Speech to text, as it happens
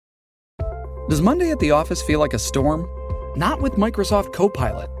Does Monday at the office feel like a storm? Not with Microsoft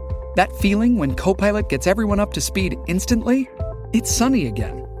Copilot. That feeling when Copilot gets everyone up to speed instantly? It's sunny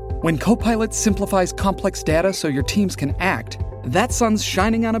again. When Copilot simplifies complex data so your teams can act, that sun's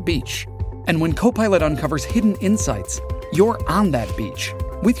shining on a beach. And when Copilot uncovers hidden insights, you're on that beach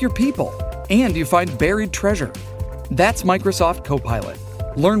with your people, and you find buried treasure. That's Microsoft Copilot.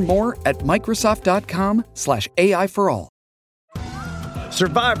 Learn more at Microsoft.com/AI for all.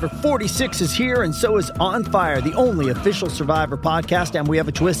 Survivor 46 is here, and so is On Fire, the only official Survivor podcast, and we have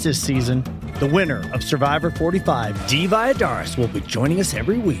a twist this season. The winner of Survivor 45, Dee Valladares, will be joining us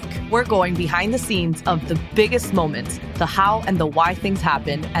every week. We're going behind the scenes of the biggest moments, the how and the why things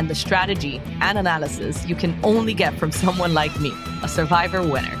happen, and the strategy and analysis you can only get from someone like me, a Survivor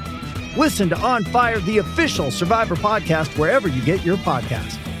winner. Listen to On Fire, the official Survivor podcast, wherever you get your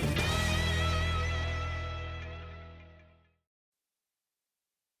podcast.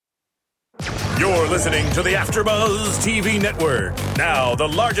 You're listening to the AfterBuzz TV Network, now the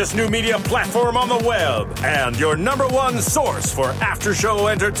largest new media platform on the web and your number one source for after-show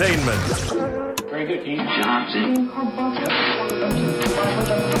entertainment. Very good, Keith Johnson.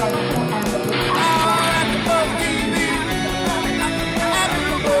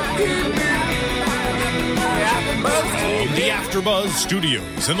 The AfterBuzz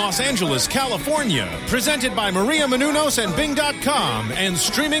Studios in Los Angeles, California, presented by Maria Menounos and Bing.com, and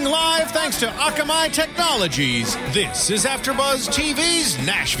streaming live thanks to Akamai Technologies. This is AfterBuzz TV's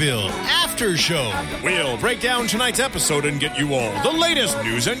Nashville After Show. We'll break down tonight's episode and get you all the latest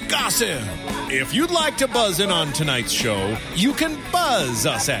news and gossip. If you'd like to buzz in on tonight's show, you can buzz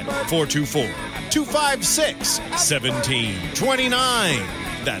us at 424-256-1729.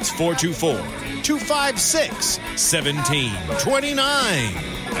 That's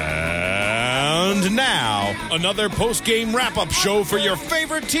 424-256-1729. And now, another post-game wrap-up show for your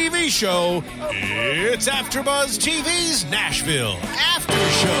favorite TV show. It's AfterBuzz TV's Nashville After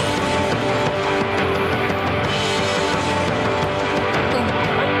Show.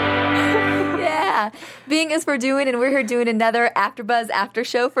 Bing is for doing, and we're here doing another AfterBuzz After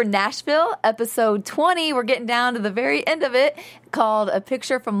Show for Nashville, episode 20. We're getting down to the very end of it, called A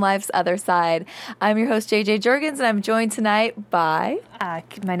Picture from Life's Other Side. I'm your host, JJ Jurgens, and I'm joined tonight by...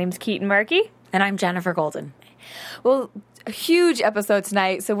 my name's Keaton Markey. And I'm Jennifer Golden. Well, a huge episode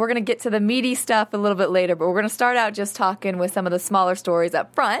tonight, so we're going to get to the meaty stuff a little bit later, but we're going to start out just talking with some of the smaller stories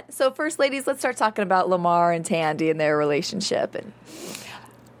up front. So first, ladies, let's start talking about Lamar and Tandy and their relationship. And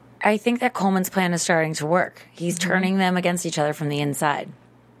I think that Coleman's plan is starting to work. He's turning them against each other from the inside.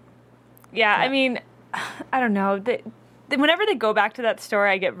 Yeah, I mean, I don't know. Whenever they go back to that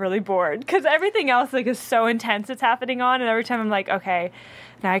story, I get really bored because everything else is so intense that's happening on, and every time I'm like, okay,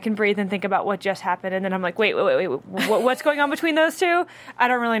 now I can breathe and think about what just happened, and then I'm like, wait, what's going on between those two? I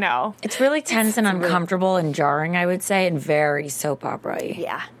don't really know. It's really tense and uncomfortable and jarring, I would say, and very soap opera-y.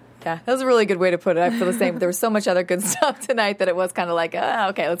 Yeah. Yeah, that was a really good way to put it. I feel the same. There was so much other good stuff tonight that it was kind of like,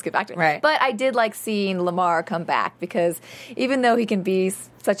 okay, let's get back to it. Right. But I did like seeing Lamar come back because even though he can be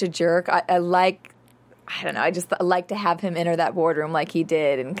such a jerk, I like to have him enter that boardroom like he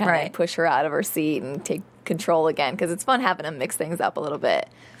did and kind of push her out of her seat and take control again because it's fun having him mix things up a little bit.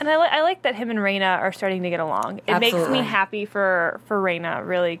 And I like that him and Raina are starting to get along. It makes me happy for Raina,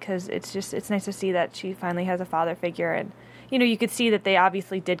 really, because it's nice to see that she finally has a father figure. And you could see that they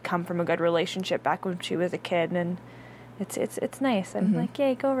obviously did come from a good relationship back when she was a kid, and it's nice. I'm like,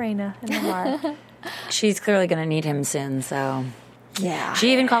 yay, go Raina and Lamar. She's clearly going to need him soon, so yeah.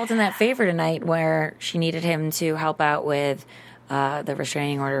 She even called in that favor tonight where she needed him to help out with the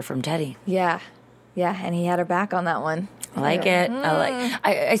restraining order from Teddy. Yeah, and he had her back on that one. I like it.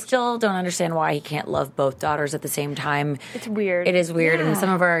 I still don't understand why he can't love both daughters at the same time. It's weird. It is weird, and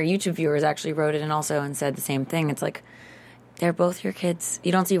some of our YouTube viewers actually wrote it in also and said the same thing. It's like, they're both your kids.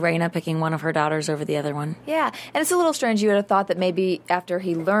 You don't see Raina picking one of her daughters over the other one. Yeah, and it's a little strange. You would have thought that maybe after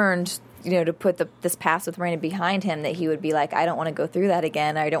he learned, to put this past with Raina behind him, that he would be like, I don't want to go through that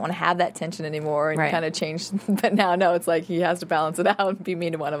again. I don't want to have that tension anymore, and kind of change. But now, no, it's like he has to balance it out and be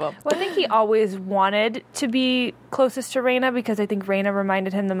mean to one of them. Well, I think he always wanted to be closest to Raina because I think Raina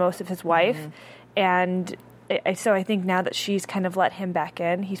reminded him the most of his wife, and so I think now that she's kind of let him back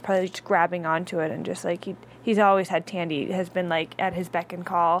in, he's probably just grabbing onto it and just like he's always had Tandy has been like at his beck and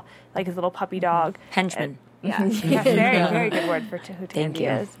call, like his little puppy dog. Henchman. Yeah, very, very good word for who Tandy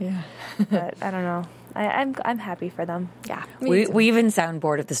is. Yeah. But I don't know. I'm happy for them. Yeah. We even sound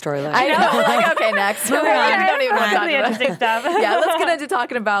bored of the storyline. I know. Like, okay, next. Moving on. I don't even want to talk about interesting stuff. Yeah,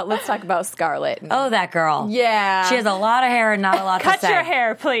 let's talk about Scarlett. Oh, that girl. Yeah. She has a lot of hair and not a lot to say. Cut your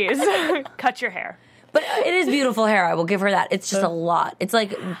hair, please. Cut your hair. But it is beautiful hair. I will give her that. It's just a lot. It's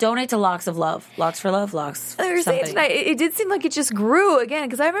like donate to Locks of Love. Locks for Love, Locks. I was saying tonight, it did seem like it just grew again,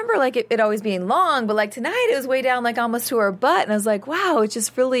 because I remember like it always being long, but like tonight it was way down, like almost to her butt, and I was like, wow, it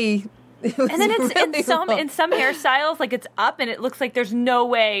just really. And then it's really in some hairstyles, like it's up and it looks like there's no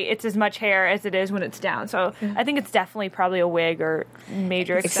way it's as much hair as it is when it's down. So I think it's definitely probably a wig or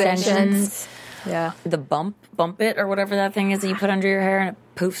major extensions. Yeah. The bump it or whatever that thing is that you put under your hair and it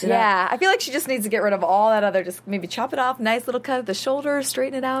poofs it up. Yeah, I feel like she just needs to get rid of all that other, just maybe chop it off, nice little cut at the shoulder,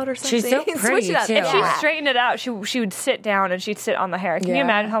 straitain it out or something. She's so pretty, too. If she straightened it out, she would sit down and she'd sit on the hair. Can you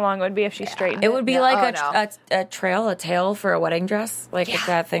imagine how long it would be if she straightened it? It would be like a tail for a weddting dress. Like it's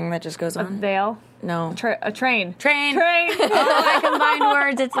that thing that just goes on. A veil? No. A train. Train. Oh, I combined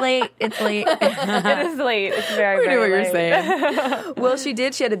words. It's late. It is late. It's very, very late. What you're saying. Well, she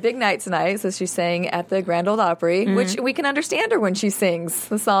did. She had a big night tonight, so she sang at the Grand Ole Opry, which we can understand her when she sings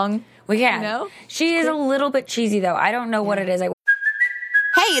the song. We can. You know? She is a little bit cheesy, though. I don't know what it is.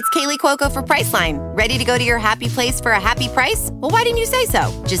 Hey, it's Kaylee Cuoco for Priceline. Ready to go to your happy place for a happy price? Well, why didn't you say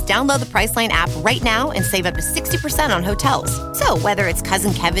so? Just download the Priceline app right now and save up to 60% on hotels. So whether it's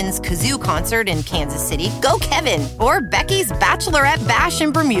Cousin Kevin's Kazoo Concert in Kansas City, go Kevin, or Becky's Bachelorette Bash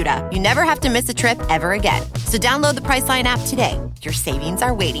in Bermuda, you never have to miss a trip ever again. So download the Priceline app today. Your savings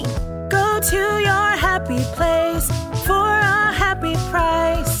are waiting. Go to your happy place for a happy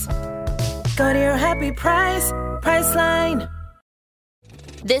price. Go to your happy price, Priceline.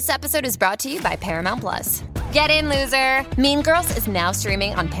 This episode is brought to you by Paramount Plus. Get in, loser! Mean Girls is now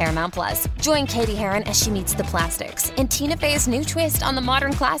streaming on Paramount Plus. Join Katie Heron as she meets the plastics in Tina Fey's new twist on the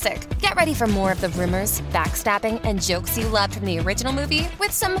modern classic. Get ready for more of the rumors, backstabbing, and jokes you loved from the original movie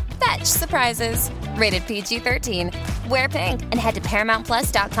with some fetch surprises. Rated PG-13. Wear pink and head to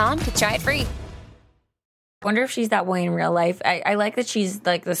ParamountPlus.com to try it free. I wonder if she's that way in real life. I like that she's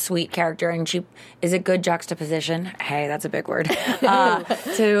like the sweet character and she is a good juxtaposition. Hey, that's a big word.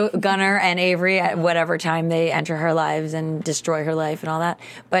 To Gunnar and Avery at whatever time they enter her lives and destroy her life and all that.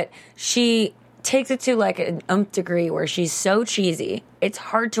 But she takes it to like an degree where she's so cheesy. It's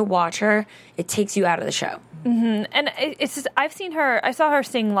hard to watch her. It takes you out of the show. Mm-hmm. And it's just, I saw her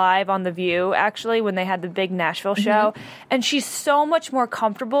sing live on The View, actually, when they had the big Nashville show. And she's so much more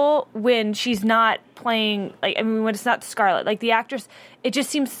comfortable when she's not playing, when it's not Scarlett. Like, the actress, it just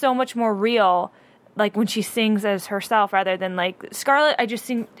seems so much more real, like, when she sings as herself rather than, like, Scarlett,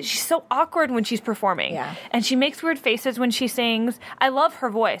 she's so awkward when she's performing. Yeah. And she makes weird faces when she sings. I love her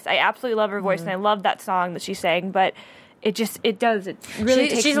voice. I absolutely love her voice, and I love that song that she sang, but it really takes me out of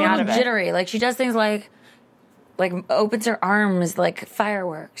it. She's a little jittery. Like, she does things like opens her arms like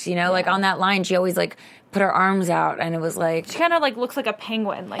fireworks, like on that line she always like put her arms out and it was like she kind of like looks like a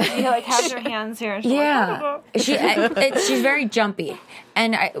penguin, like she like has her hands here and she's very jumpy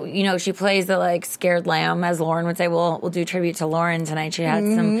and she plays the like scared lamb, as Lauren would say. We'll do tribute to Lauren tonight. She had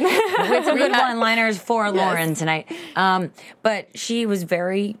some good one-liners for Lauren tonight, but she was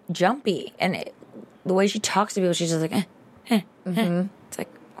very jumpy and the way she talks to people, she's just like it's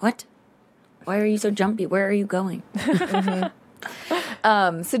like, what? Why are you so jumpy? Where are you going?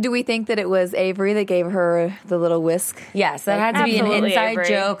 So do we think that it was Avery that gave her the little whisk? Yes, that had to be an inside Avery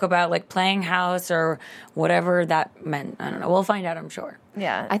joke about like playing house or whatever that meant. I don't know. We'll find out, I'm sure.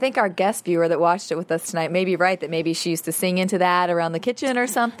 Yeah. I think our guest viewer that watched it with us tonight may be right that maybe she used to sing into that around the kitchen or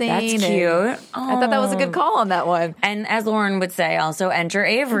something. That's cute. I thought that was a good call on that one. And as Lauren would say, also enter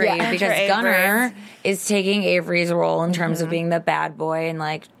Avery because Gunnar is taking Avery's role in terms of being the bad boy and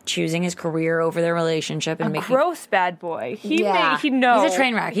like choosing his career over their relationship and making gross bad boy. He's a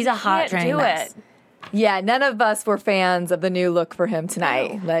train wreck. He's a hot train wreck. Yeah, none of us were fans of the new look for him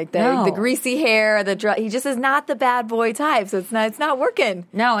tonight. Like the greasy hair, he just is not the bad boy type. So it's not working.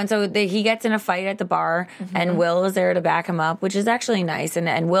 No, and so he gets in a fight at the bar, and Will is there to back him up, which is actually nice.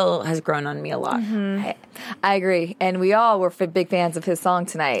 And Will has grown on me a lot. I agree, and we all were big fans of his song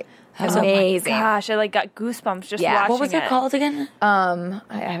tonight. Amazing! Oh my gosh, I got goosebumps just watching it. What was it called again? I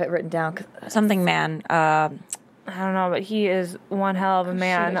have it written down. Something man. I don't know, but he is one hell of a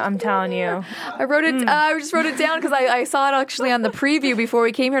man. I'm telling you. I wrote it. I just wrote it down because I saw it actually on the preview before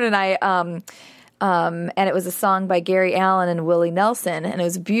we came here tonight. And it was a song by Gary Allan and Willie Nelson, and it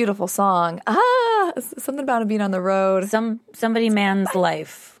was a beautiful song. Something about him being on the road. Somebody man's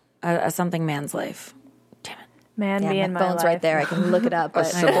life. Something man's life. Man, be in my phone's life. right there. I can look it up. A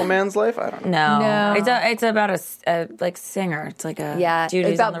simple man's life? I don't know. No. It's about a like singer. It's like a dude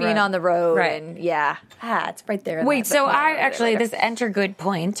who's about being on the road. Right. And it's right there. Wait, so I actually this enter good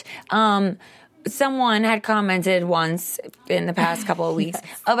point. Someone had commented once in the past couple of weeks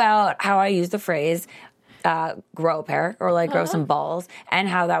about how I use the phrase grow a pair or like grow some balls, and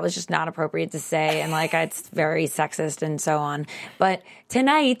how that was just not appropriate to say, and like it's very sexist and so on. But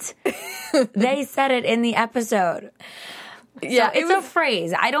tonight, they said it in the episode. Yeah, so it's a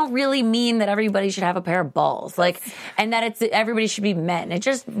phrase. I don't really mean that everybody should have a pair of balls, like, and that everybody should be men. It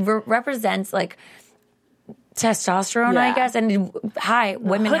just represents like testosterone, I guess. And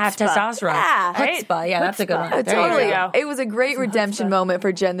women have testosterone. Yeah, chutzpah. Yeah, that's a good one. Totally. It was a great redemption moment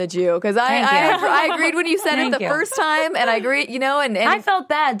for Jen the Jew, because I agreed when you said it the first time, and I agree, and I felt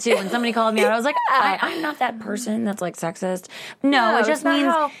bad too when somebody called me out. I was like, I'm not that person that's like sexist. No, it just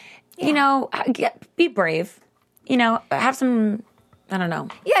means, be brave. Have some, I don't know.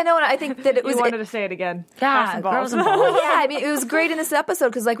 Yeah, no, and I think that it was... You wanted to say it again. Yeah, grow some balls. Yeah, I mean, it was great in this episode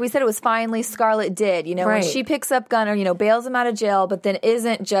because, like we said, it was finally Scarlett did. When she picks up Gunnar, bails him out of jail, but then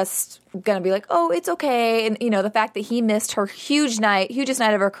isn't just going to be like, oh, it's okay. And, the fact that he missed her hugest night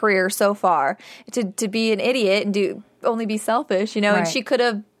of her career so far, to be an idiot and only be selfish, and she could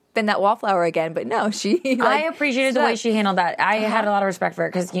have been that wallflower again, but no, she... I appreciated the way she handled that. I had a lot of respect for her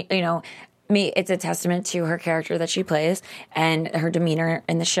because, it's a testament to her character that she plays and her demeanor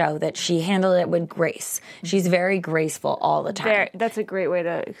in the show that she handled it with grace. She's very graceful all the time. That's a great way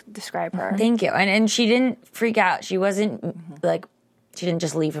to describe her. Thank you. And she didn't freak out. She wasn't she didn't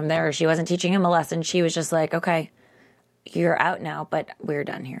just leave him there. She wasn't teaching him a lesson. She was just like, okay, you're out now, but we're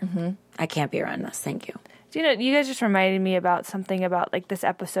done here. I can't be around this. Thank you. You guys just reminded me about something about like this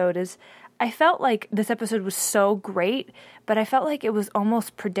episode is I felt like this episode was so great, but I felt like it was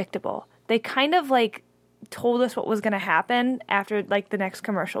almost predictable. They kind of like told us what was going to happen after like the next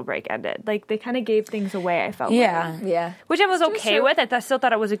commercial break ended. Like they kind of gave things away, I felt. Yeah. Which I was okay with. I still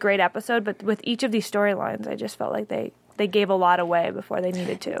thought it was a great episode, but with each of these storylines, I just felt like they gave a lot away before they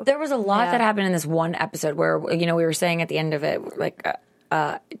needed to. There was a lot that happened in this one episode where, we were saying at the end of it, like,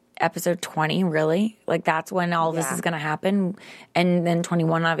 episode 20, really? Like, that's when all this is going to happen. And then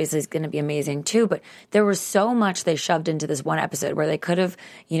 21 obviously is going to be amazing too. But there was so much they shoved into this one episode where they could have,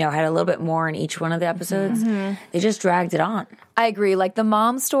 had a little bit more in each one of the episodes. They just dragged it on. I agree. Like, the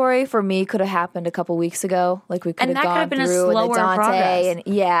mom story for me could have happened a couple weeks ago. Like, we could have gone through a slower Dante progress. And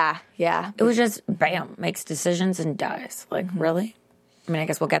yeah. It was just, bam, makes decisions and dies. Like, really? I mean, I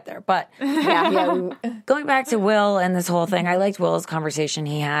guess we'll get there. But going back to Will and this whole thing, I liked Will's conversation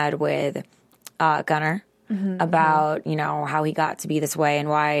he had with Gunnar about, how he got to be this way and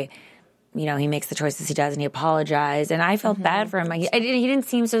why, he makes the choices he does, and he apologized. And I felt bad for him. He didn't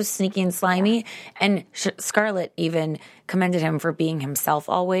seem so sneaky and slimy. And Scarlett even commended him for being himself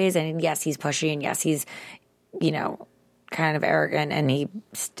always. And yes, he's pushy, and yes, he's, kind of arrogant, and he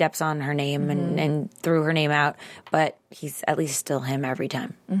steps on her name and threw her name out, but he's at least still him every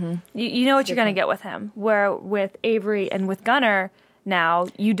time. You know what you're going to get with him. Where with Avery and with Gunnar now,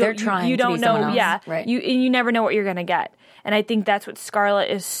 you don't know. Yeah, right. You never know what you're going to get, and I think that's what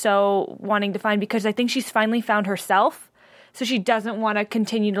Scarlett is so wanting to find, because I think she's finally found herself. So she doesn't want to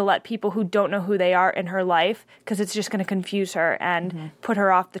continue to let people who don't know who they are in her life, because it's just going to confuse her and put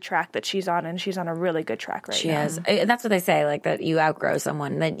her off the track that she's on, and she's on a really good track right now. She is. And that's what they say, like that you outgrow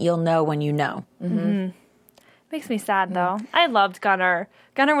someone, that you'll know when you know. Makes me sad, though. I loved Gunnar.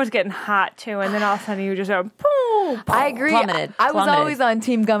 Gunnar was getting hot, too, and then all of a sudden you just go, boom. I agree. Plummeted. I was always on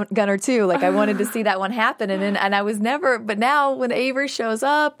Team Gunnar, too. Like, I wanted to see that one happen, and I was never, but now when Avery shows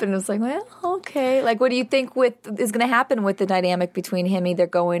up, and it's like, well, okay. Like, what do you think is going to happen with the dynamic between him either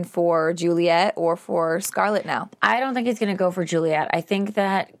going for Juliet or for Scarlett now? I don't think he's going to go for Juliet. I think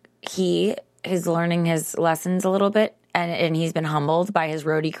that he is learning his lessons a little bit. And he's been humbled by his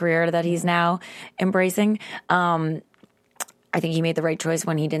roadie career that he's now embracing. I think he made the right choice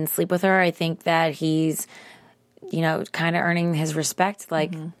when he didn't sleep with her. I think that he's, kind of earning his respect.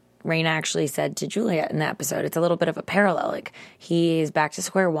 Like Raina actually said to Juliet in the episode, it's a little bit of a parallel. Like, he is back to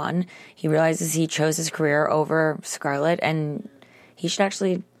square one. He realizes he chose his career over Scarlett, and he should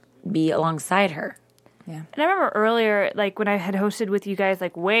actually be alongside her. Yeah. And I remember earlier, like, when I had hosted with you guys,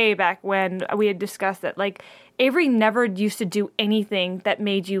 like, way back when we had discussed that, like, Avery never used to do anything that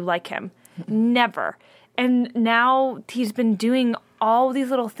made you like him. Never. And now he's been doing all these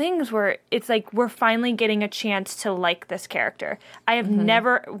little things where it's like we're finally getting a chance to like this character. I have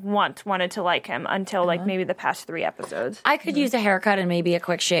never once wanted to like him until like maybe the past 3 episodes. I could use a haircut and maybe a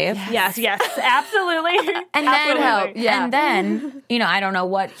quick shave. Yes, absolutely. And then help. Yeah. And then, I don't know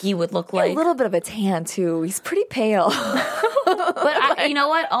what he would look like. A little bit of a tan too. He's pretty pale. But you know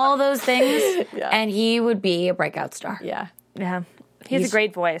what? All those things, and he would be a breakout star. Yeah. He has a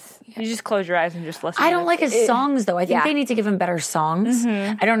great voice. You just close your eyes and just listen. I don't like his songs, though. I think they need to give him better songs.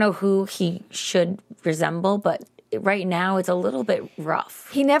 I don't know who he should resemble, but right now it's a little bit rough.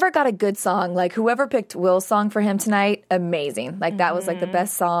 He never got a good song. Like, whoever picked Will's song for him tonight, amazing. Like, that was, like, the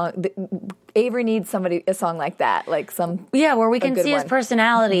best song. Avery needs a song like that. Like, where we can see his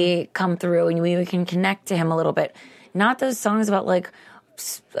personality come through and we can connect to him a little bit. Not those songs about, like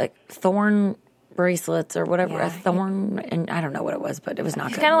thorn bracelets or whatever. A thorn, and I don't know what it was, but it was not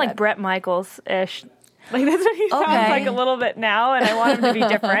good. He's kind of like Bret Michaels-ish. Like, that's what he sounds like a little bit now, and I want him to be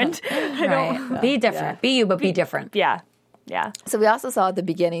different. Be different. Be you, but be different. Yeah. So we also saw at the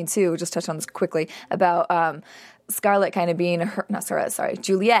beginning, too, just touch on this quickly, about Scarlett kind of being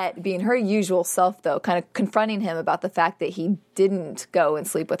Juliet being her usual self, though, kind of confronting him about the fact that he didn't go and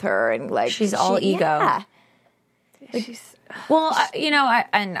sleep with her. And, like, she's all ego. Yeah. Well,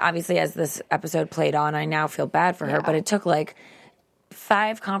 and obviously as this episode played on, I now feel bad for her, but it took, like,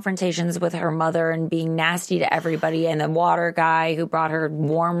 5 confrontations with her mother and being nasty to everybody, and the water guy who brought her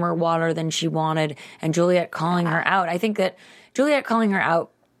warmer water than she wanted, and Juliet calling her out. I think that Juliet calling her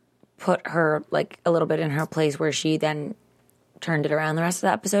out put her, like, a little bit in her place where she then turned it around the rest of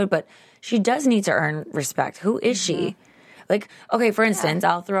the episode, but she does need to earn respect. Who is she? Like, okay, for instance,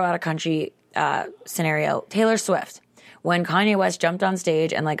 I'll throw out a country scenario. Taylor Swift. When Kanye West jumped on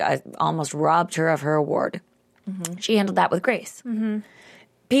stage and, like, almost robbed her of her award, she handled that with grace.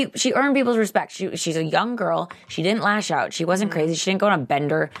 She earned people's respect. She's a young girl. She didn't lash out. She wasn't crazy. She didn't go on a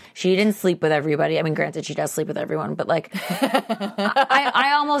bender. She didn't sleep with everybody. I mean, granted, she does sleep with everyone, but, like,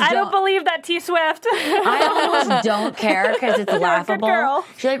 I don't believe that, T Swift. I almost don't care because it's laughable. Girl.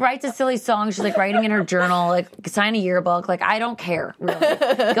 She, like, writes a silly song. She's, like, writing in her journal, like, sign a yearbook. Like, I don't care, really.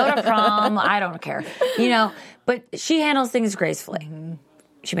 Go to prom. I don't care. But she handles things gracefully.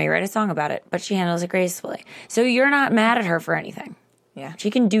 She may write a song about it, but she handles it gracefully. So you're not mad at her for anything. Yeah. She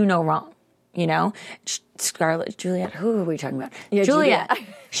can do no wrong, Juliet, who are we talking about? Yeah, Juliet.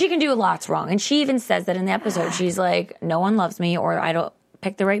 She can do lots wrong. And she even says that in the episode. She's like, no one loves me, or I don't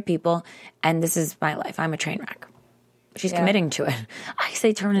pick the right people, and this is my life. I'm a train wreck. She's committing to it. I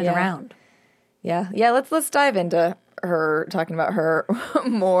say turn it around. Yeah. Let's dive into her, talking about her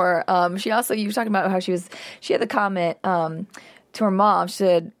more. You were talking about how she had the comment to her mom. She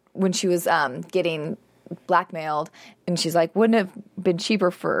said when she was getting blackmailed, and she's like, wouldn't it have been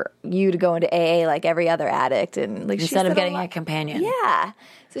cheaper for you to go into AA like every other addict, and like instead of getting a companion? Yeah.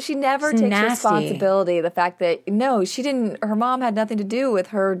 So she never takes responsibility. The fact that she didn't. Her mom had nothing to do with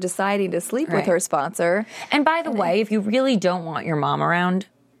her deciding to sleep with her sponsor. And by the way, if you really don't want your mom around,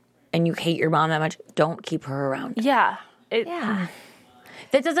 and you hate your mom that much, don't keep her around. Yeah.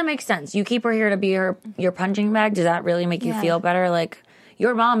 That doesn't make sense. You keep her here to be your punching bag. Does that really make you feel better? Like,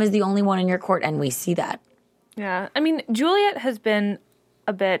 your mom is the only one in your court, and we see that. Yeah. I mean, Juliet has been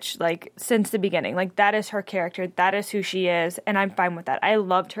a bitch, like, since the beginning. Like, that is her character. That is who she is, and I'm fine with that. I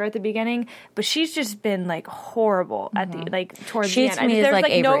loved her at the beginning, but she's just been, like, horrible at towards the end. There's,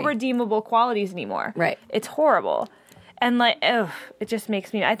 like, no redeemable qualities anymore. Right. It's horrible. And, like, it just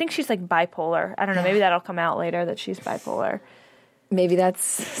makes me... I think she's, like, bipolar. I don't know. Maybe that'll come out later that she's bipolar. Maybe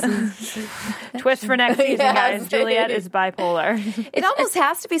that's... Twist for next season, guys. Juliet is bipolar. It almost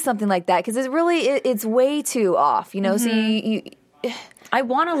has to be something like that, because it's way too off, So I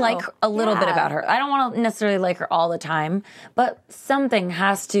want to like a little bit about her. I don't want to necessarily like her all the time, but something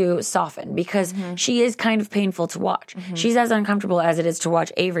has to soften, because she is kind of painful to watch. She's as uncomfortable as it is to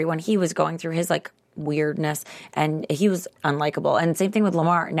watch Avery when he was going through his, like, weirdness, and he was unlikable. And same thing with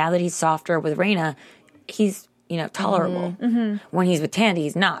Lamar. Now that he's softer with Raina, he's... tolerable. When he's with Tandy,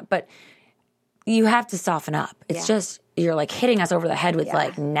 he's not. But you have to soften up. It's just, you're like hitting us over the head with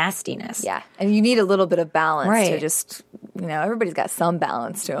like nastiness. Yeah. And you need a little bit of balance to just, everybody's got some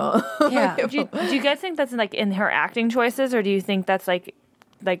balance to them. Yeah. do you guys think that's like in her acting choices, or do you think that's like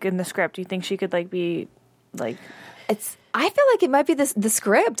in the script? Do you think she could like be like... I feel like it might be the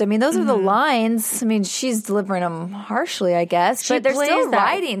script. I mean, those are the lines. I mean, she's delivering them harshly, I guess. But they're still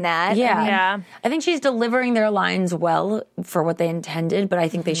writing that. Yeah. I think she's delivering their lines well for what they intended, but I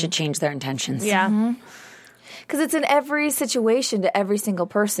think they should change their intentions. Yeah. Because it's in every situation to every single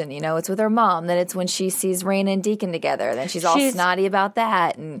person. It's with her mom. Then it's when she sees Raina and Deacon together. Then she's all snotty about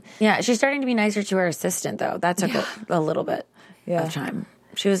that. And she's starting to be nicer to her assistant, though. That took a little bit of time.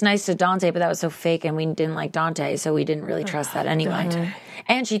 She was nice to Dante, but that was so fake, and we didn't like Dante, so we didn't really trust that anyway. Dante.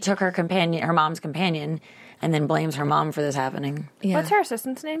 And she took her mom's companion, and then blames her mom for this happening. Yeah. What's her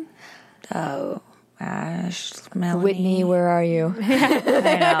assistant's name? Oh, Ash, Melanie. Whitney, where are you? I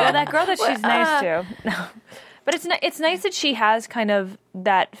know. Well, that girl that she's nice to. No. But it's nice that she has kind of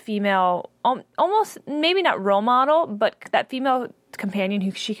that female, almost, maybe not role model, but that female companion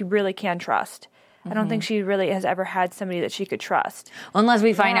who she really can trust. I don't think she really has ever had somebody that she could trust. Unless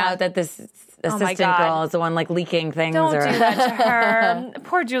we find out that this assistant girl is the one like leaking things. Don't do that to her.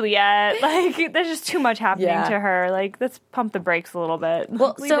 Poor Juliet. Like, there's just too much happening to her. Like, let's pump the brakes a little bit.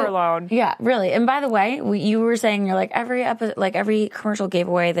 Well, leave her alone. Yeah, really. And by the way, you were saying you're like every episode, like every commercial gave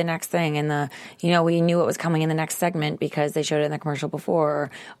away the next thing, and we knew what was coming in the next segment because they showed it in the commercial before,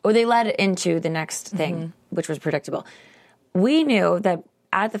 or they led it into the next thing, which was predictable. We knew that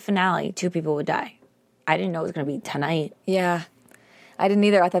at the finale, 2 people would die. I didn't know it was going to be tonight. Yeah. I didn't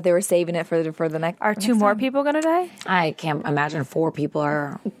either. I thought they were saving it for the next. Are 2 more people going to die? I can't imagine 4 people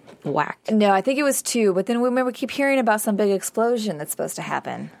are whacked. No, I think it was 2. But then we keep hearing about some big explosion that's supposed to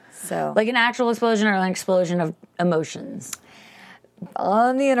happen. So, like an actual explosion or an explosion of emotions.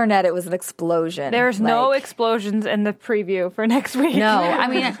 On the internet, it was an explosion. There's no explosions in the preview for next week. No, I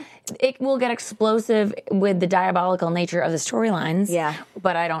mean, it will get explosive with the diabolical nature of the storylines. Yeah.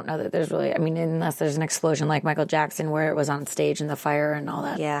 But I don't know that there's really, unless there's an explosion like Michael Jackson where it was on stage in the fire and all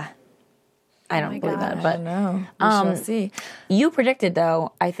that. Yeah. I don't believe that. But no, we shall see. You predicted,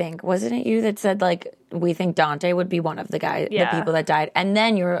 though, I think, wasn't it you that said, like, we think Dante would be one of the the people that died? And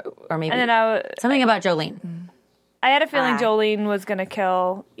then something about Jolene. I had a feeling Jolene was going to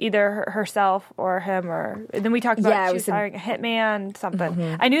kill either herself or him, or then we talked about she was hiring a hitman,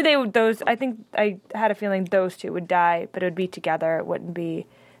 something. I knew I think I had a feeling those 2 would die, but it would be together. It wouldn't be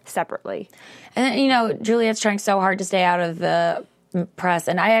separately. And Juliet's trying so hard to stay out of the press,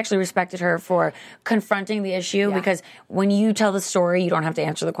 and I actually respected her for confronting the issue because when you tell the story, you don't have to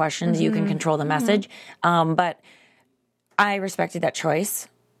answer the questions. You can control the message. But I respected that choice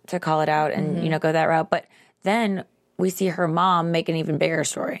to call it out and, go that route. But then we see her mom make an even bigger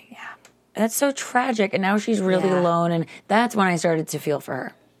story. Yeah. That's so tragic. And now she's really alone. And that's when I started to feel for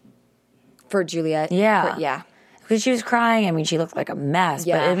her. For Juliet? Yeah. Yeah. Because she was crying. She looked like a mess.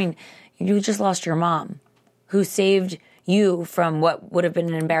 Yeah. But, you just lost your mom who saved you from what would have been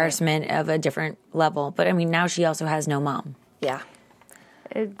an embarrassment of a different level. But, now she also has no mom. Yeah.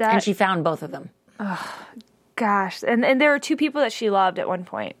 And she found both of them. Oh, gosh. And there were 2 people that she loved at one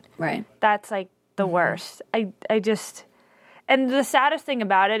point. Right. That's, like, the worst. I just, and the saddest thing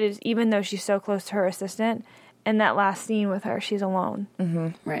about it is even though she's so close to her assistant, in that last scene with her, she's alone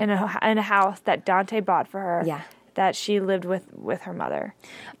right. in a house that Dante bought for her. Yeah, that she lived with her mother.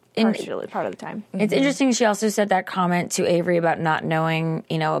 Part of the time. It's interesting. She also said that comment to Avery about not knowing,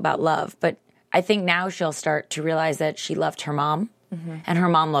 about love. But I think now she'll start to realize that she loved her mom, and her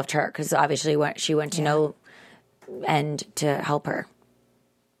mom loved her because obviously she went to know and to help her.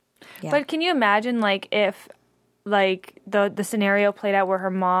 Yeah. But can you imagine, like, if, like, the scenario played out where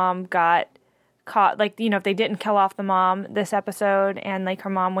her mom got caught, like, if they didn't kill off the mom this episode and, like, her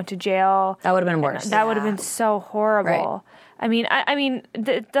mom went to jail. That would have been worse. That would have been so horrible. Right. I mean,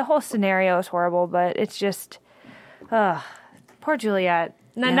 the whole scenario is horrible, but it's just, poor Juliet.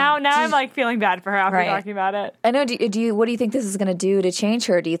 Now I'm like feeling bad for her after talking about it. I know. What do you think this is going to do to change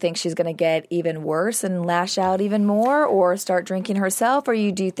her? Do you think she's going to get even worse and lash out even more, or start drinking herself? Or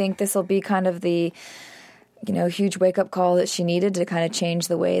do you think this will be kind of the, huge wake up call that she needed to kind of change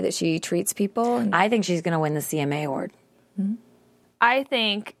the way that she treats people? I think she's going to win the CMA award. Mm-hmm. I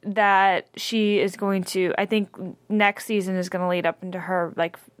think that she is going to. I think next season is going to lead up into her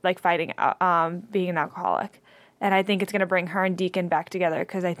like fighting, being an alcoholic. And I think it's going to bring her and Deacon back together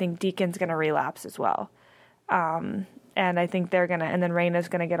because I think Deacon's going to relapse as well. And I think they're going to, and then Raina's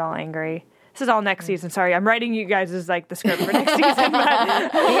going to get all angry. This is all next season. Sorry, I'm writing you guys as like the script for next season. But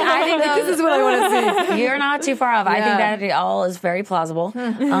I think this is what I want to see. You're not too far off. Yeah. I think that it all is very plausible.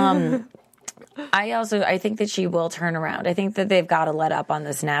 I think that she will turn around. I think that they've got to let up on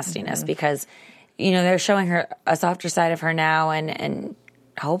this nastiness because, they're showing her a softer side of her now and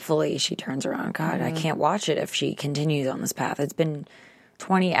hopefully she turns around. God, I can't watch it if she continues on this path. It's been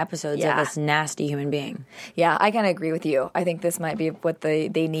 20 episodes of this nasty human being. Yeah, I kind of agree with you. I think this might be what they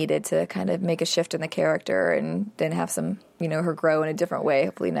needed to kind of make a shift in the character and then have some, her grow in a different way,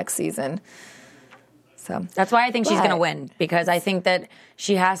 hopefully next season. So that's why I think she's going to win, because I think that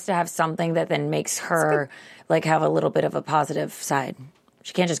she has to have something that then makes her like have a little bit of a positive side.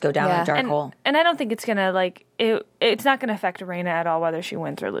 She can't just go down a dark hole. And I don't think it's going to, it's not going to affect Raina at all whether she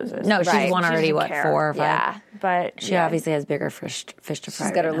wins or loses. No, she's won already, 4 or 5? Yeah. But she obviously has bigger fish to fry.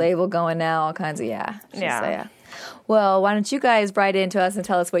 She's got her label going now, all kinds of, Well, why don't you guys write into us and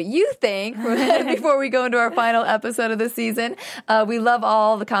tell us what you think before we go into our final episode of the season. We love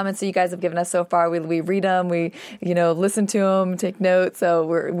all the comments that you guys have given us so far. We read them, we listen to them, take notes.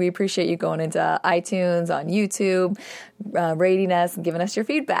 So we appreciate you going into iTunes, on YouTube, rating us and giving us your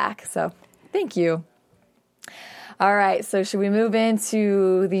feedback. So thank you. All right, so should we move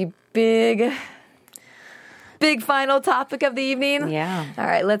into the big big final topic of the evening. Yeah. All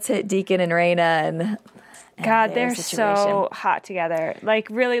right, let's hit Deacon and Raina and God, they're so hot together. Like,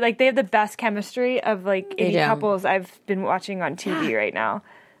 really, like, they have the best chemistry of, like, any couples I've been watching on TV right now.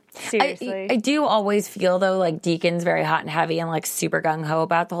 Seriously. I do always feel, though, like, Deacon's very hot and heavy and, like, super gung-ho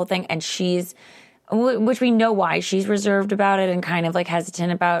about the whole thing. And she's, which we know why she's reserved about it and kind of, like,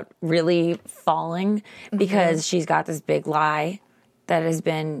 hesitant about really falling because she's got this big lie that has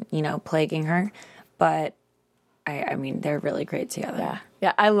been, you know, plaguing her. But, I mean, they're really great together.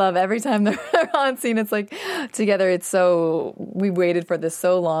 Yeah, I love every time they're on scene. It's like together. It's so we waited for this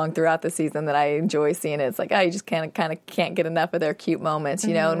so long throughout the season that I enjoy seeing it. It's like you just kind of can't get enough of their cute moments,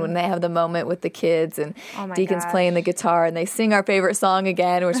 you know. And when they have the moment with the kids and Deacon's playing the guitar and they sing our favorite song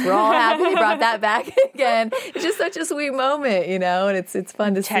again, which we're all happy they brought that back again. It's just such a sweet moment, you know, and it's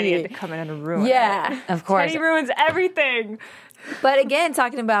fun to Teddy see. Teddy had to come in and ruin it. Of course. Teddy ruins everything. But again,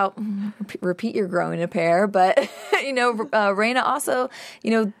 talking about repeat your growing a pair, but you know, Raina also,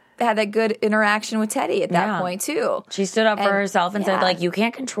 you know, had that good interaction with Teddy at that point too. She stood up for herself and said, like, you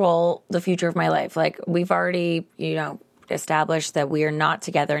can't control the future of my life. Like, we've already, you know, established that we are not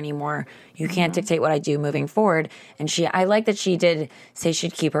together anymore. You can't dictate what I do moving forward. And I like that she did say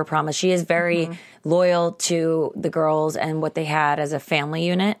she'd keep her promise. She is very loyal to the girls and what they had as a family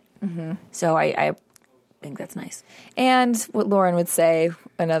unit. So I think that's nice. And what Lauren would say,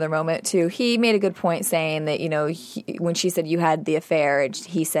 another moment too, he made a good point saying that, you know, when she said you had the affair,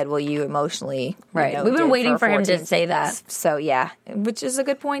 he said, well, you emotionally, right. You know, we've been waiting for him to say that. So yeah, which is a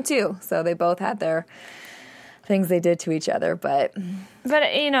good point too. So they both had their things they did to each other, but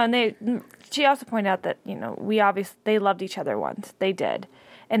you know, and she also pointed out that, you know, they loved each other once. They did.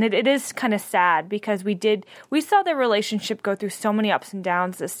 And it is kind of sad because we saw their relationship go through so many ups and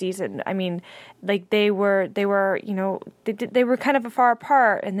downs this season. I mean, like they were, you know, they were kind of far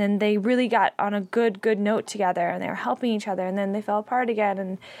apart, and then they really got on a good note together, and they were helping each other, and then they fell apart again.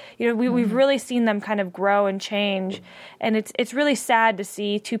 And you know, we've really seen them kind of grow and change, and it's really sad to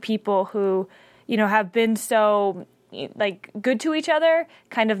see two people who, you know, have been so like good to each other,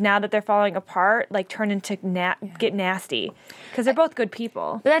 kind of now that they're falling apart, like turn into get nasty, because they're both good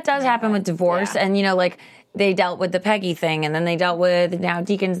people. But that does happen with divorce, and you know, like they dealt with the Peggy thing, and then they dealt with now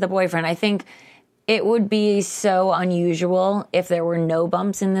Deacon's the boyfriend. I think it would be so unusual if there were no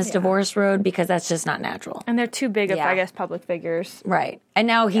bumps in this divorce road, because that's just not natural. And they're too big of, I guess, public figures, right? And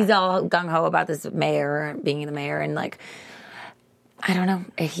now he's all gung ho about this mayor being the mayor, and like, I don't know.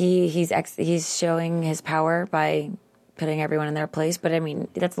 He's showing his power by putting everyone in their place, but I mean,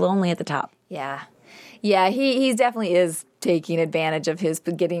 that's lonely at the top. Yeah, he definitely is taking advantage of his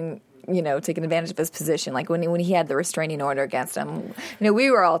taking advantage of his position. Like when he had the restraining order against him, you know,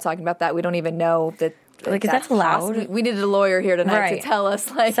 we were all talking about that. We don't even know that. Like, is that allowed? We needed a lawyer here tonight to tell us.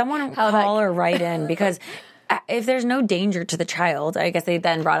 Like, someone call her right in, because if there's no danger to the child, I guess they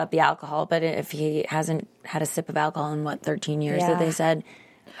then brought up the alcohol. But if he hasn't had a sip of alcohol in 13 years that they said,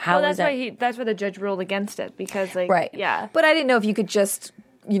 that's why the judge ruled against it, because But I didn't know if you could just,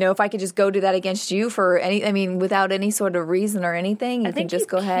 you know, if I could just go do that against you for without any sort of reason or anything. You can just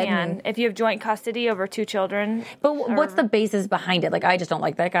go ahead and if you have joint custody over two children. But what's the basis behind it? Like, I just don't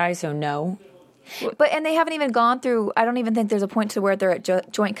like that guy, so no. But and they haven't even gone through. I don't even think there's a point to where they're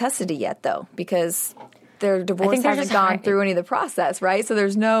at joint custody yet, though, because their divorce hasn't gone through any of the process, right? So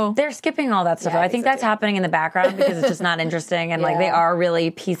there's no... They're skipping all that stuff. I think that's happening in the background because it's just not interesting, and like they are really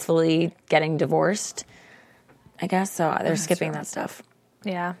peacefully getting divorced, I guess. So they're skipping that stuff.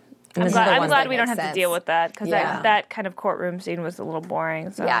 Yeah. I'm glad we don't have to deal with that, because that kind of courtroom scene was a little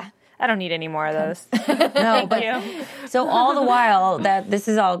boring. So I don't need any more of those. No, but so all the while that this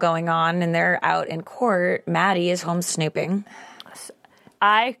is all going on and they're out in court, Maddie is home snooping.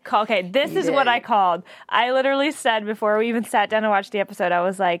 This is what I called. I literally said before we even sat down to watch the episode, I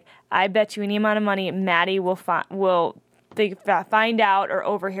was like, I bet you any amount of money Maddie will find out or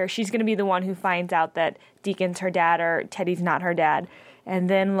overhear. She's going to be the one who finds out that Deacon's her dad or Teddy's not her dad. And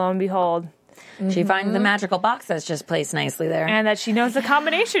then lo and behold, she finds the magical box that's just placed nicely there, and that she knows the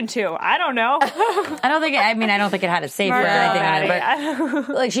combination to. I don't know. I don't think it had a safe or anything on it,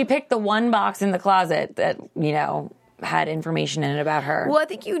 but like she picked the one box in the closet that, you know, had information in it about her. Well, I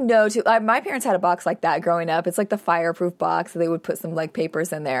think you know too. My parents had a box like that growing up. It's like the fireproof box. So they would put some like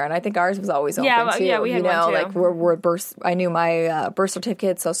papers in there, and I think ours was always open too. Yeah, we had one too. Like we're birth. I knew my birth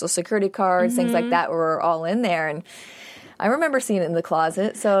certificate, social security cards, things like that were all in there, and I remember seeing it in the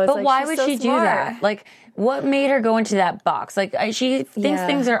closet. So, but why would she do that? Like, what made her go into that box? Like, she thinks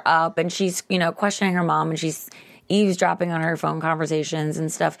things are up, and she's, you know, questioning her mom, and she's eavesdropping on her phone conversations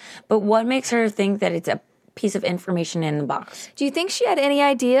and stuff. But what makes her think that it's a piece of information in the box. Do you think she had any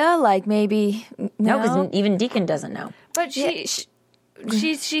idea? Like maybe no, because even Deacon doesn't know. But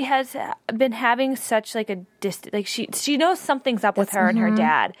she has been having such like a distance. Like she knows something's up with her and her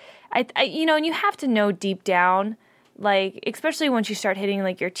dad. I and you have to know deep down. Like, especially once you start hitting,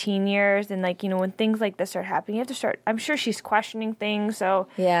 like, your teen years and, like, when things like this start happening, you have to start, I'm sure she's questioning things, so.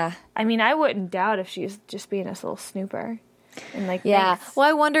 Yeah. I mean, I wouldn't doubt if she's just being this little snooper. And, like, yeah. Well,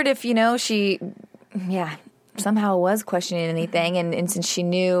 I wondered if, she, somehow was questioning anything, and since she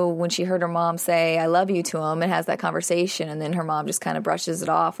knew when she heard her mom say, I love you to him, and has that conversation, and then her mom just kind of brushes it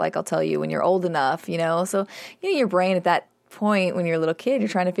off, like, I'll tell you when you're old enough, So, your brain at that point, when you're a little kid, you're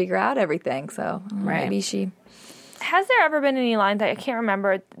trying to figure out everything, so maybe she... Has there ever been any lines I can't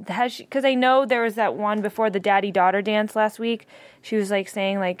remember? Because I know there was that one before the daddy-daughter dance last week. She was like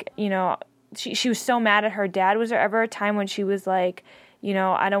saying like, she was so mad at her dad. Was there ever a time when she was like,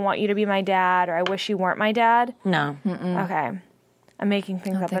 I don't want you to be my dad, or I wish you weren't my dad? No. Mm-mm. Okay. I'm making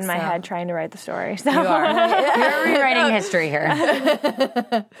things up in my head trying to write the story. So. You are. You're rewriting history here.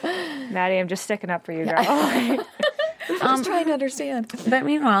 Maddie, I'm just sticking up for you, girl. I'm just trying to understand. But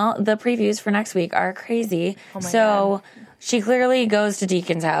meanwhile, the previews for next week are crazy. Oh my God. She clearly goes to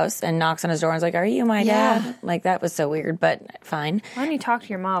Deacon's house and knocks on his door and is like, are you my dad? Like, that was so weird, but fine. Why don't you talk to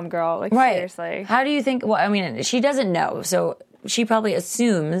your mom, girl? Like, right. Seriously. How do you think, she doesn't know, so she probably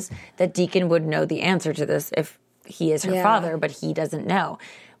assumes that Deacon would know the answer to this if he is her father, but he doesn't know.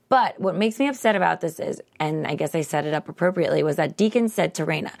 But what makes me upset about this is, and I guess I set it up appropriately, was that Deacon said to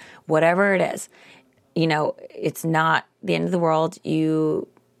Raina, whatever it is, it's not the end of the world. You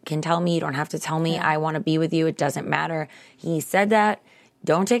can tell me. You don't have to tell me. I want to be with you. It doesn't matter. He said that.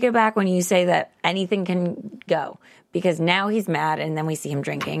 Don't take it back when you say that anything can go. Because now he's mad, and then we see him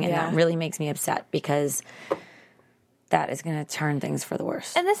drinking, and that really makes me upset because that is going to turn things for the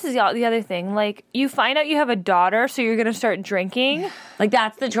worse. And this is the other thing. Like, you find out you have a daughter, so you're going to start drinking. Like,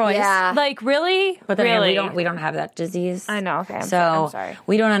 that's the choice. Yeah. Like, really? But then again, we don't have that disease. I know. Okay. I'm sorry.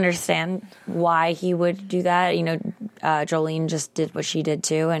 We don't understand why he would do that. Jolene just did what she did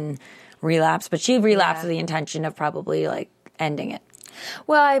too and relapsed. But she relapsed with the intention of probably, like, ending it.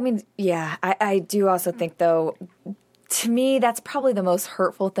 Well, I do also think, though, to me, that's probably the most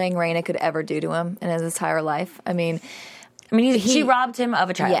hurtful thing Raina could ever do to him in his entire life. She robbed him of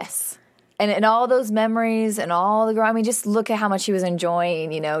a child. Yes. And all those memories and all the just look at how much he was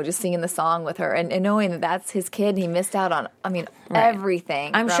enjoying, just singing the song with her and knowing that that's his kid and he missed out on,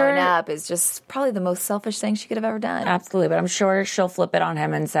 everything growing up is just probably the most selfish thing she could have ever done. Absolutely. But I'm sure she'll flip it on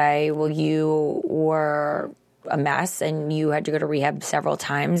him and say, well, you were a mess and you had to go to rehab several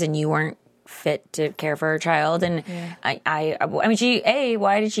times and you weren't fit to care for her child. And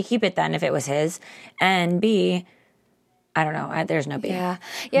why did she keep it then if it was his? And B, I don't know. There's no B. Yeah.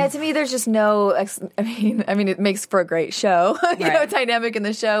 To me, there's just no. It makes for a great show, dynamic in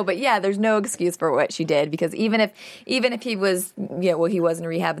the show. But there's no excuse for what she did because even if he was, he was in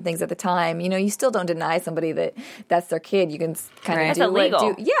rehab and things at the time, you still don't deny somebody that's their kid. You can kind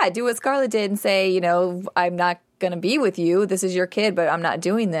of do what Scarlett did and say, I'm not going to be with you. This is your kid, but I'm not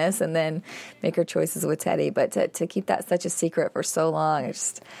doing this, and then make her choices with Teddy. But to keep that such a secret for so long, it's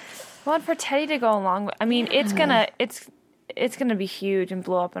just. Well, and for Teddy to go along, it's gonna be huge and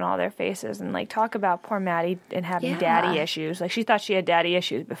blow up in all their faces. And like, talk about poor Maddie and having daddy issues. Like, she thought she had daddy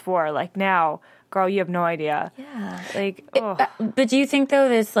issues before. Like, now, girl, you have no idea. Yeah. Like, but do you think though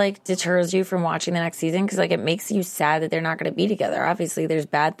this like deters you from watching the next season? Because like it makes you sad that they're not going to be together. Obviously, there's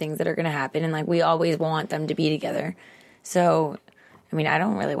bad things that are going to happen, and like we always want them to be together. So, I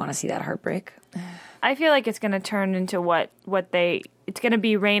don't really want to see that heartbreak. I feel like it's going to turn into it's going to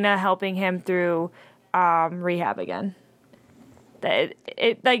be Raina helping him through rehab again.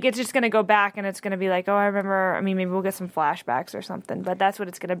 It's just going to go back and it's going to be like, oh, I remember, maybe we'll get some flashbacks or something, but that's what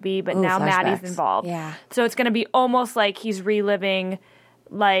it's going to be. But now Maddie's involved. Yeah. So it's going to be almost like he's reliving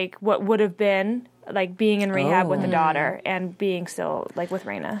like what would have been like being in rehab with the daughter and being still like with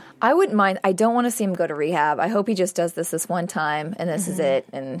Raina. I wouldn't mind. I don't want to see him go to rehab. I hope he just does this one time and this is it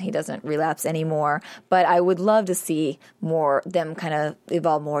and he doesn't relapse anymore. But I would love to see them kind of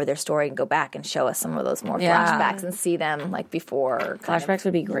evolve more of their story and go back and show us some of those more flashbacks and see them like before. Flashbacks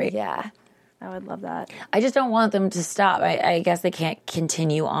would be great. Yeah. I would love that. I just don't want them to stop. I guess they can't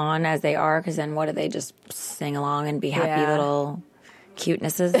continue on as they are because then what do they just sing along and be happy little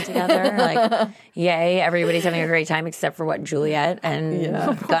cutenesses together? Like, yay, everybody's having a great time except for Juliet and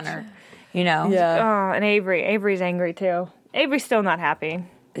Gunnar, Yeah. Oh, and Avery. Avery's angry too. Avery's still not happy.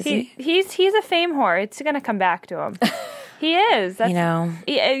 Is he? He's a fame whore. It's going to come back to him. He is. That's,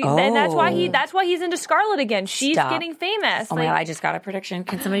 and that's why he's into Scarlet again. She's getting famous. Oh my God, I just got a prediction.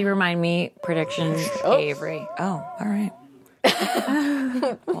 Can somebody remind me? Prediction Avery. Oh, all right.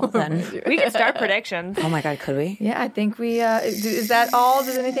 Well then, we can start predictions. Oh my God, could we? Yeah, I think we. Is that all?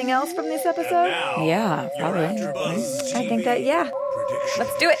 Does anything else from this episode? Yeah, probably. I think that. Yeah.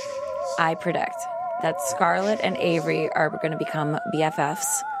 Let's do it. I predict that Scarlet and Avery are going to become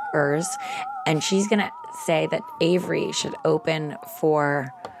BFFs, and she's going to say that Avery should open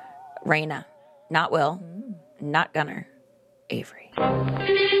for Raina. Not Will, not Gunnar, Avery.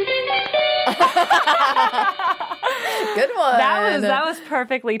 Good one. That was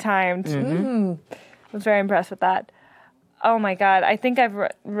perfectly timed. I was very impressed with that. Oh my God! I think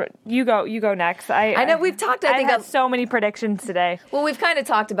you go next. I know we've talked. I think had so many predictions today. Well, we've kind of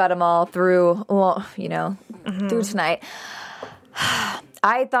talked about them all through. Well, through tonight.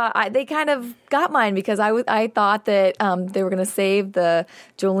 I thought they kind of got mine because I thought that they were going to save the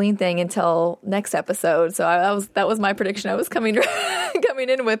Jolene thing until next episode. So that was my prediction. I was coming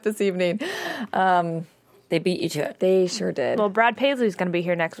in with this evening. They beat you to it. They sure did. Well, Brad Paisley's going to be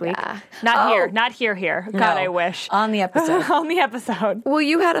here next week. Yeah. Not here. God, no, I wish. On the episode. On the episode. Well,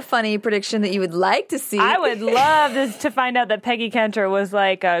 you had a funny prediction that you would like to see. I would love to find out that Peggy Kenter was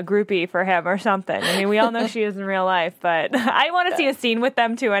like a groupie for him or something. I mean, we all know she is in real life, but I want to see a scene with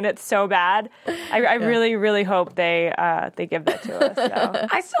them too, and it's so bad. I really, really hope they give that to us. So.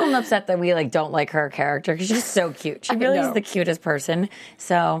 I still am upset that we don't like her character because she's so cute. She really is the cutest person.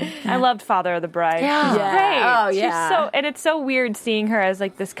 So I loved Father of the Bride. Yeah. Great. Oh yeah. And it's so weird seeing her as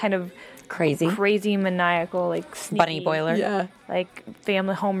this kind of crazy maniacal, sneaky, bunny boiler,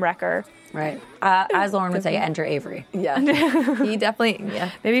 family home wrecker. Right. As Lauren would say, enter Avery. Yeah. He definitely.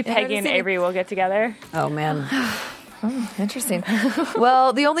 Yeah. Maybe Peggy and Avery will get together. Oh man. Interesting.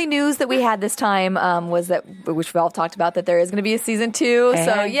 Well, the only news that we had this time was that, which we all talked about, that there is going to be a season 2. Hey.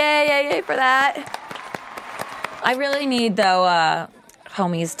 So yay for that. I really need though.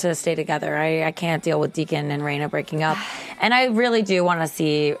 Homies to stay together. I can't deal with Deacon and Raina breaking up. And I really do want to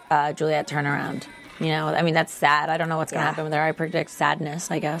see Juliet turn around. I mean, that's sad. I don't know what's going to happen with her. I predict sadness,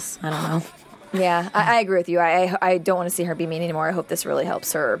 I guess. I don't know. Yeah, I agree with you. I don't want to see her be mean anymore. I hope this really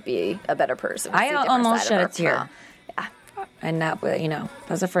helps her be a better person. I almost shed a tear. Yeah. And that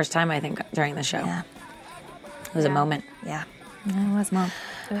was the first time, I think, during the show. Yeah. It was a moment. Yeah. It was, Mom.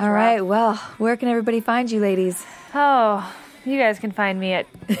 All right, well, where can everybody find you, ladies? Oh, you guys can find me on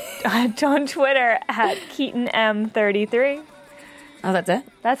Twitter at KeatonM33. Oh, that's it?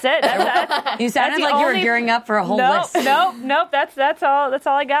 That's it. You sounded like you were gearing up for a whole list. Nope. That's all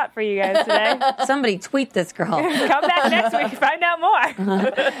I got for you guys today. Somebody tweet this girl. Come back next week and find out more.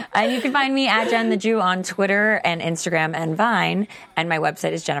 And you can find me at Jen the Jew on Twitter and Instagram and Vine. And my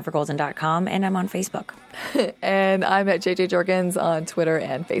website is jennifergolden.com, and I'm on Facebook. And I'm at JJ Jorgens on Twitter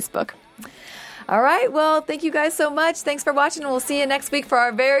and Facebook. All right. Well, thank you guys so much. Thanks for watching. We'll see you next week for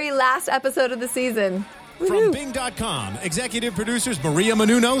our very last episode of the season. From Bing.com, executive producers Maria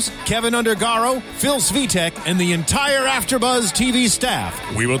Menounos, Kevin Undergaro, Phil Svitek, and the entire AfterBuzz TV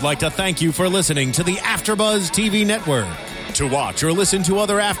staff, we would like to thank you for listening to the AfterBuzz TV network. To watch or listen to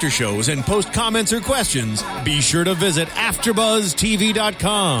other after shows and post comments or questions, be sure to visit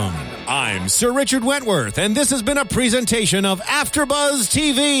AfterBuzzTV.com. I'm Sir Richard Wentworth, and this has been a presentation of AfterBuzz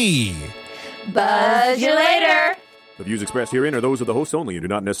TV. Buzz you later. The views expressed herein are those of the hosts only and do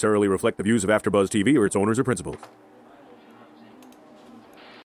not necessarily reflect the views of AfterBuzz TV or its owners or principals.